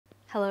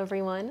Hello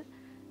everyone,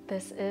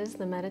 this is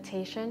the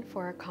meditation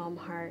for a calm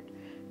heart.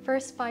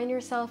 First, find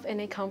yourself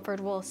in a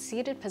comfortable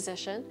seated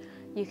position.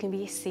 You can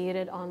be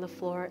seated on the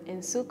floor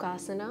in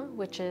Sukhasana,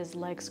 which is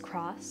legs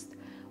crossed,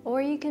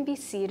 or you can be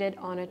seated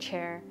on a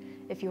chair.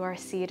 If you are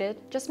seated,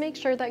 just make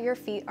sure that your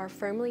feet are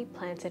firmly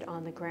planted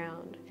on the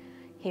ground.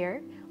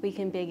 Here, we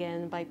can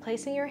begin by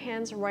placing your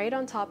hands right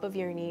on top of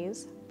your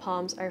knees.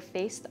 Palms are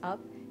faced up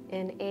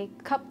in a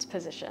cupped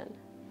position.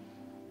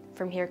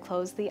 From here,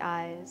 close the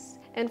eyes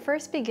and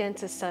first begin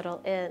to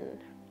settle in,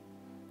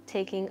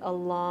 taking a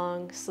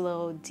long,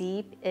 slow,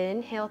 deep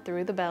inhale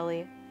through the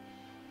belly.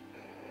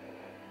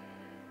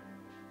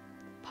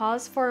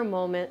 Pause for a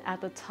moment at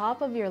the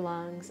top of your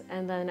lungs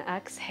and then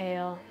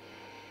exhale,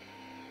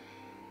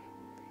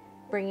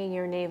 bringing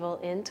your navel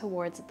in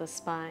towards the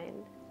spine.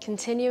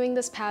 Continuing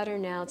this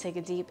pattern now, take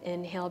a deep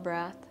inhale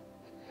breath.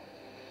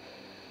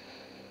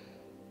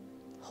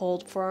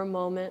 Hold for a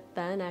moment,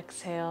 then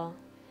exhale.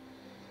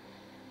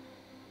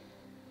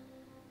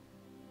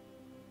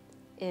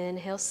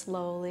 Inhale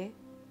slowly.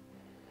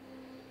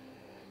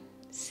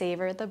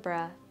 Savor the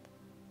breath.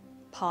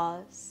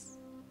 Pause.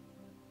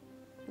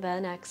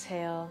 Then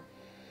exhale.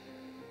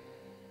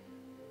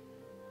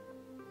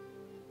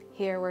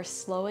 Here we're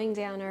slowing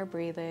down our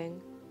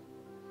breathing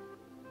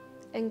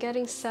and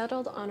getting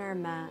settled on our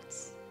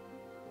mats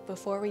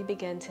before we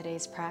begin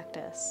today's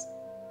practice.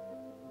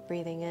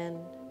 Breathing in.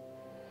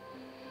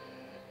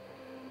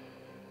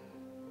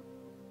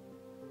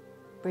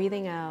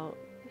 Breathing out.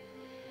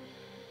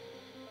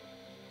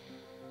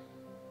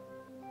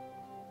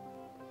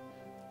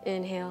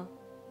 Inhale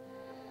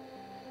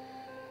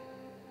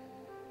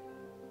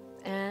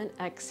and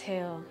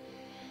exhale.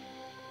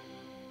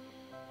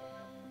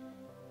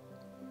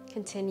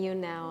 Continue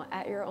now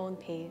at your own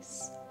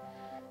pace.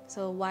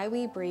 So while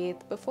we breathe,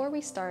 before we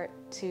start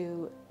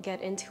to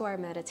get into our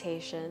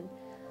meditation,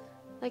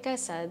 like I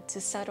said, to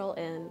settle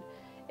in,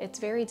 it's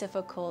very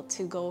difficult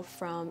to go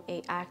from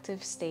an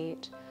active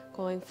state,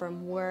 going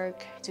from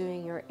work,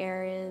 doing your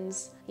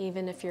errands,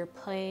 even if you're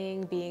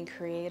playing, being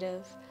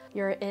creative.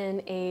 You're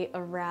in a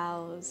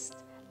aroused,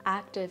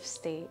 active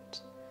state.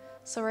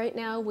 So right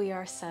now we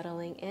are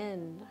settling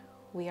in,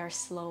 we are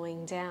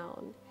slowing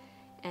down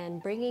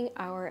and bringing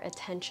our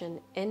attention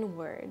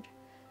inward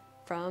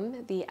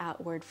from the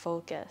outward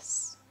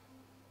focus.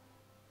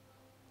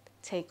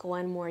 Take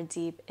one more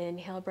deep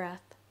inhale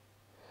breath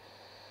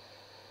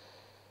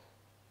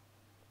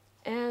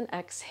and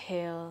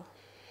exhale.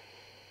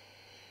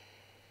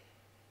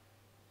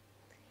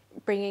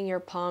 Bringing your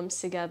palms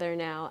together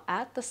now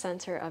at the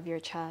center of your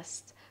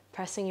chest,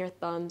 pressing your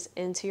thumbs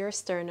into your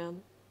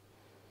sternum.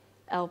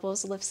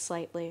 Elbows lift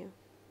slightly.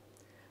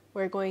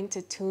 We're going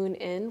to tune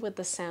in with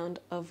the sound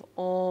of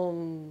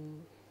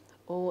Om.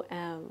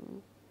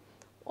 O-M.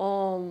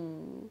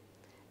 Om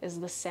is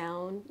the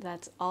sound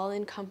that's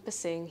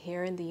all-encompassing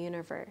here in the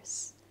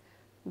universe.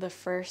 The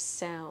first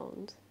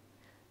sound,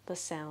 the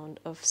sound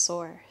of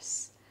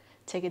Source.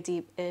 Take a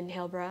deep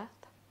inhale breath.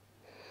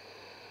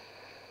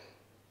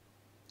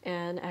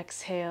 And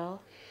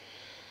exhale.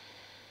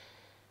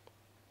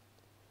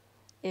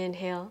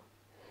 Inhale.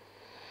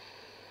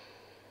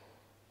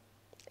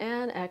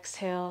 And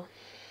exhale.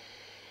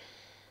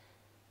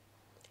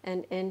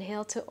 And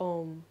inhale to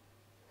Om.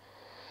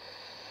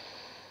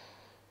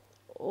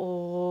 Om.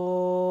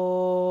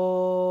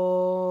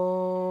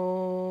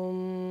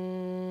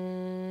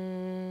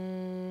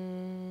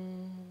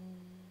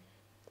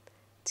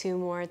 Two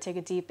more. Take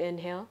a deep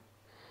inhale.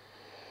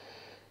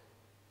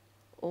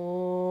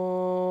 Om.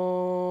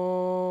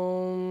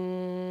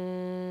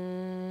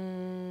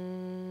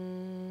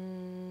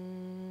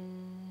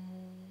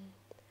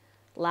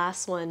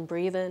 Last one,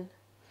 breathe in.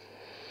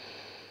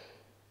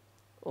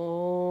 Om.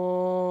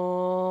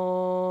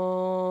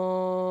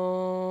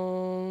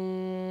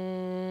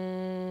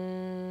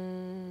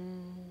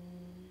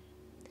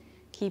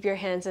 Keep your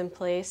hands in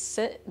place.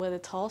 Sit with a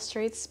tall,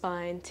 straight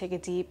spine. Take a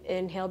deep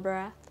inhale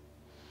breath.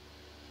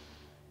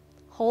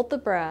 Hold the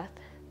breath.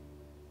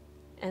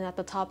 And at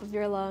the top of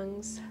your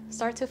lungs,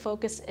 start to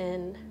focus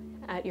in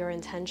at your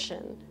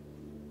intention.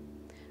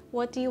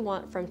 What do you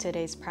want from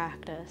today's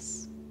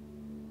practice?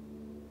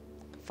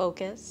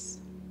 Focus,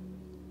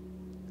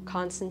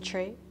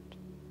 concentrate,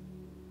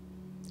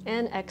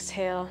 and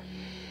exhale.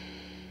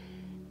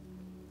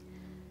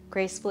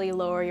 Gracefully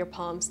lower your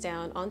palms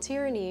down onto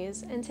your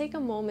knees and take a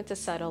moment to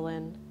settle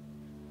in.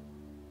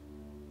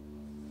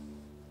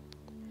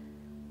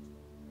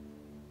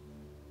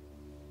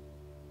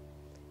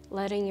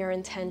 Letting your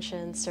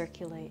intention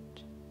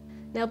circulate.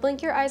 Now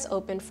blink your eyes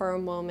open for a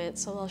moment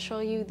so I'll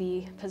show you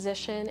the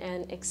position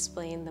and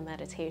explain the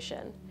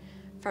meditation.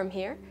 From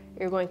here,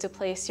 you're going to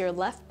place your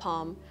left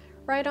palm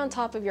right on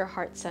top of your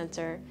heart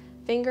center.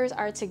 Fingers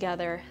are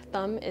together,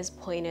 thumb is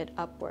pointed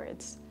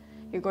upwards.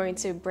 You're going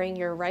to bring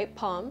your right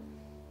palm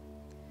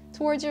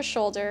towards your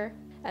shoulder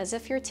as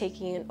if you're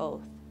taking an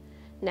oath.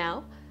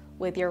 Now,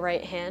 with your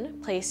right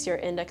hand, place your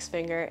index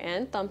finger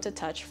and thumb to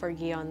touch for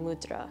Gyan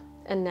Mudra.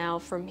 And now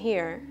from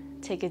here,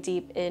 take a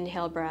deep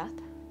inhale breath.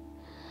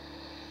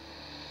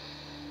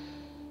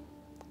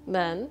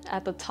 Then,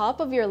 at the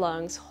top of your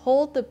lungs,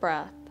 hold the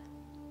breath.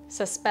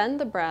 Suspend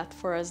the breath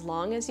for as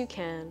long as you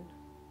can.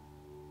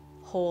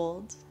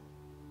 Hold.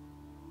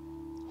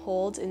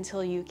 Hold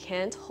until you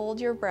can't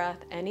hold your breath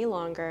any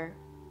longer.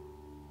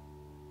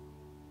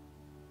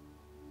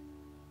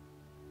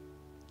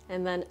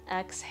 And then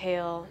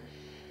exhale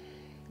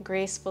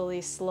gracefully,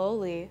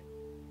 slowly.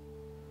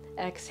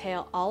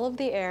 Exhale all of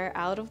the air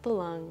out of the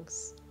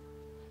lungs.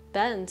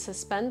 Then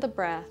suspend the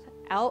breath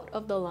out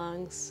of the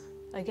lungs,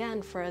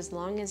 again for as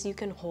long as you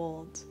can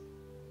hold.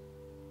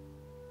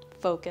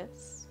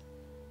 Focus.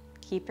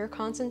 Keep your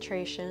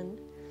concentration.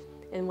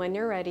 And when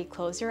you're ready,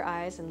 close your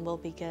eyes and we'll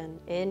begin.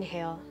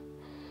 Inhale.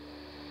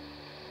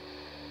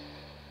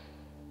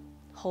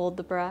 Hold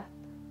the breath.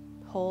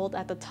 Hold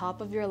at the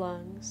top of your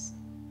lungs.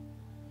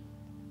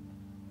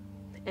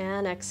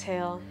 And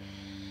exhale.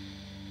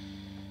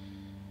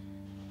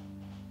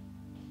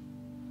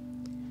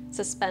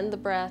 Suspend the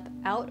breath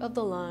out of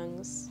the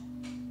lungs.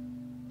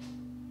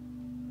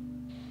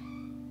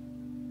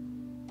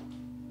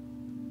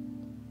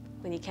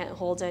 When you can't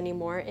hold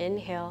anymore,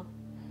 inhale.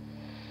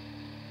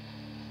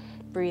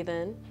 Breathe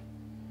in.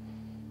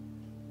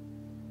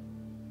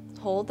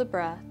 Hold the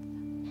breath.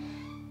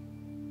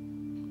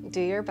 Do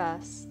your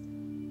best.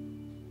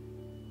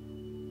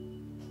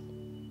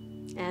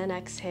 And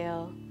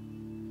exhale.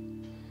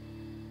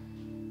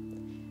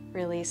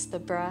 Release the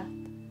breath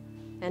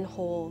and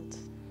hold.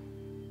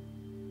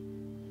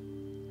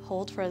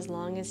 Hold for as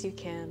long as you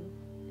can.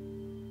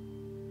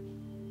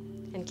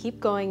 And keep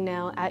going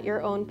now at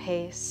your own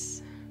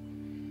pace.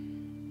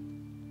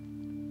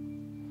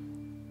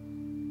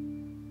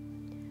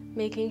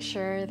 Making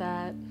sure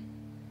that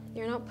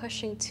you're not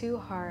pushing too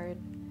hard,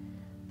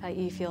 that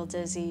you feel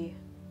dizzy,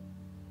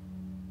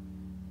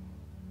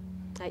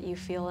 that you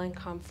feel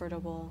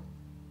uncomfortable.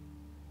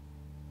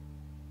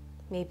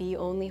 Maybe you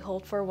only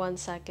hold for 1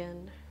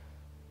 second,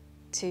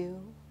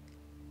 2,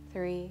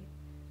 3.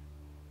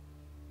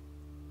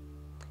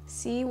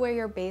 See where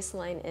your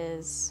baseline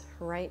is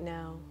right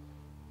now.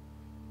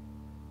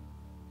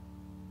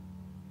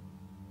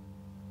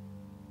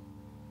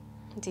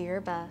 Do your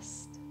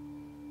best.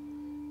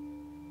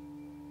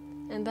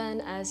 And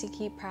then as you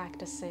keep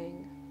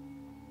practicing,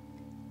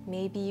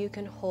 maybe you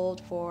can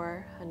hold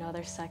for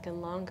another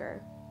second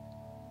longer,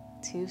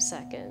 2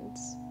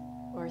 seconds,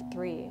 or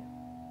 3.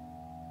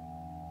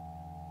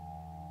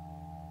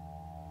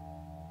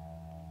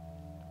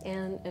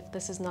 And if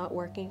this is not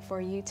working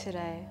for you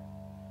today,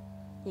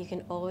 you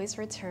can always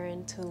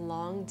return to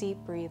long, deep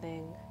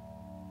breathing.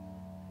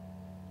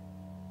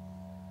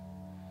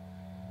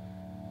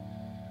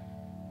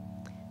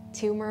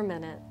 Two more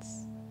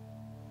minutes.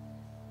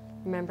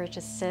 Remember to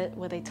sit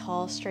with a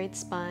tall, straight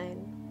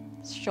spine.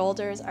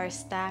 Shoulders are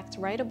stacked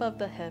right above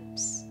the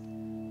hips.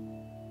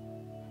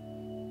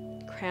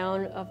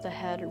 Crown of the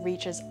head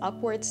reaches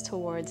upwards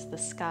towards the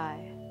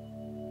sky.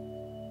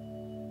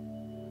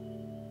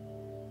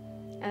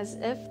 As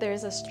if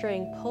there's a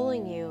string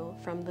pulling you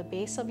from the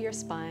base of your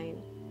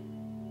spine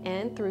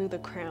and through the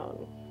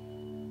crown.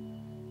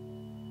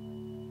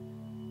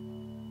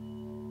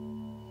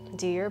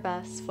 Do your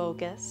best,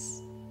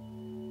 focus.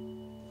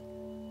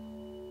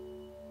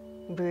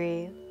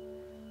 Breathe.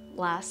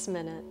 Last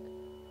minute.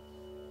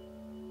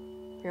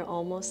 You're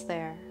almost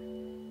there.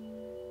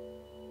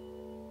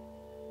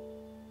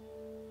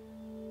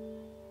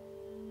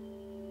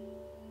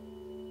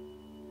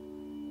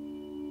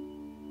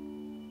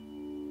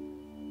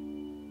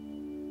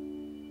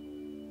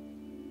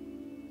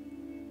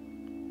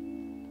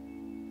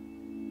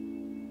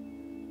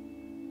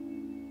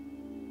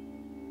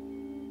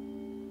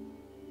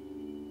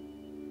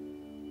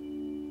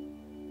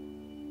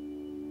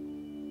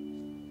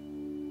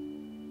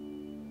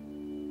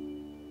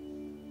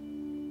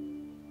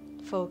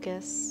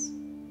 Focus.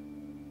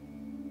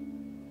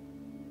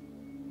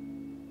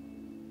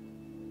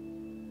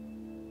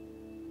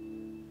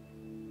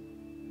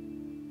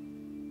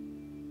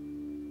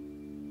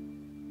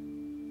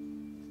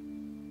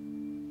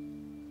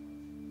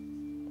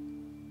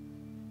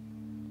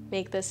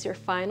 Make this your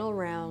final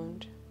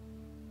round.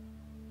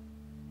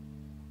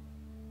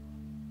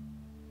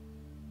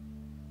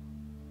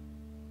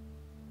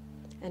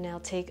 And now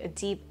take a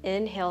deep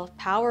inhale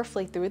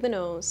powerfully through the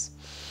nose.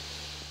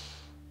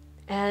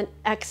 And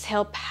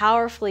exhale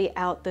powerfully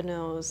out the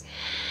nose.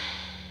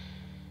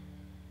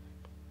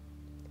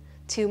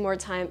 2 more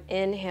times,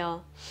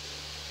 inhale.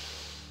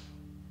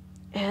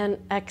 And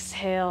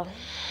exhale.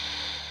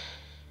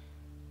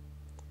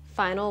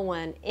 Final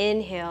one,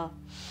 inhale.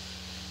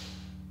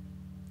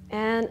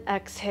 And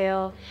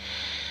exhale.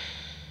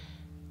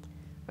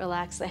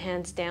 Relax the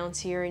hands down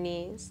to your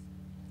knees.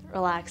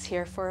 Relax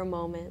here for a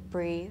moment,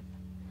 breathe.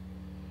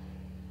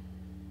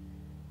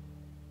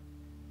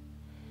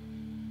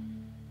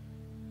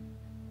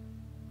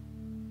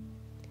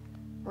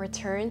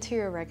 Return to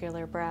your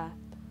regular breath.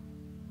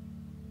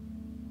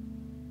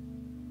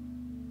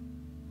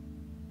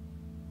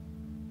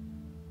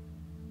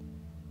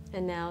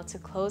 And now to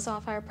close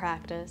off our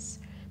practice,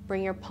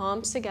 bring your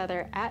palms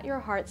together at your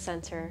heart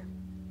center.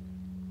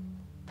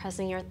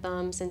 Pressing your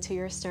thumbs into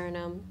your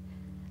sternum,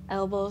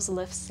 elbows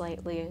lift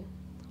slightly.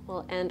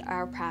 We'll end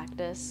our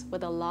practice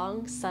with a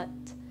long Sat,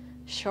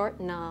 short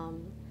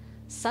Nam.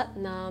 Sat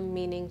Nam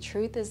meaning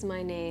truth is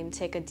my name.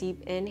 Take a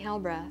deep inhale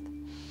breath.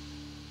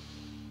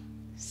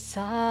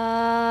 Sat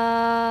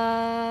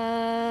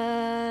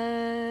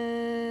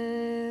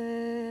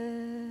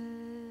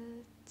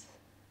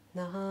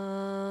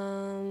Nam.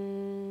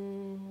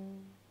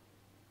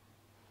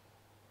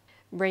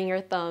 Bring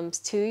your thumbs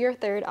to your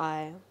third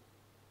eye.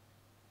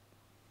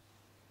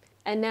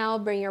 And now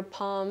bring your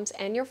palms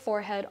and your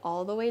forehead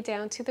all the way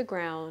down to the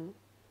ground,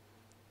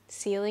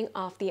 sealing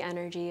off the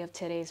energy of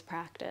today's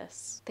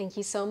practice. Thank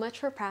you so much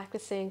for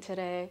practicing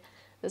today.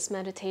 This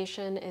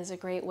meditation is a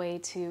great way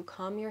to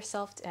calm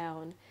yourself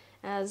down,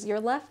 as your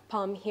left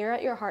palm here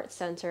at your heart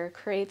center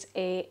creates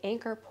an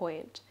anchor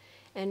point,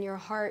 and your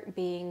heart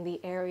being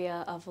the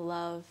area of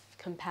love,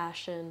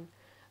 compassion,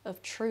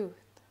 of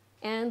truth.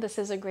 And this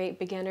is a great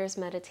beginner's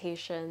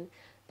meditation.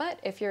 But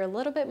if you're a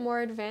little bit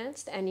more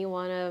advanced and you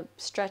want to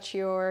stretch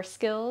your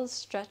skills,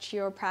 stretch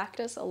your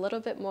practice a little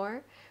bit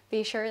more,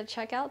 be sure to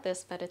check out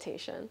this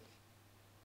meditation.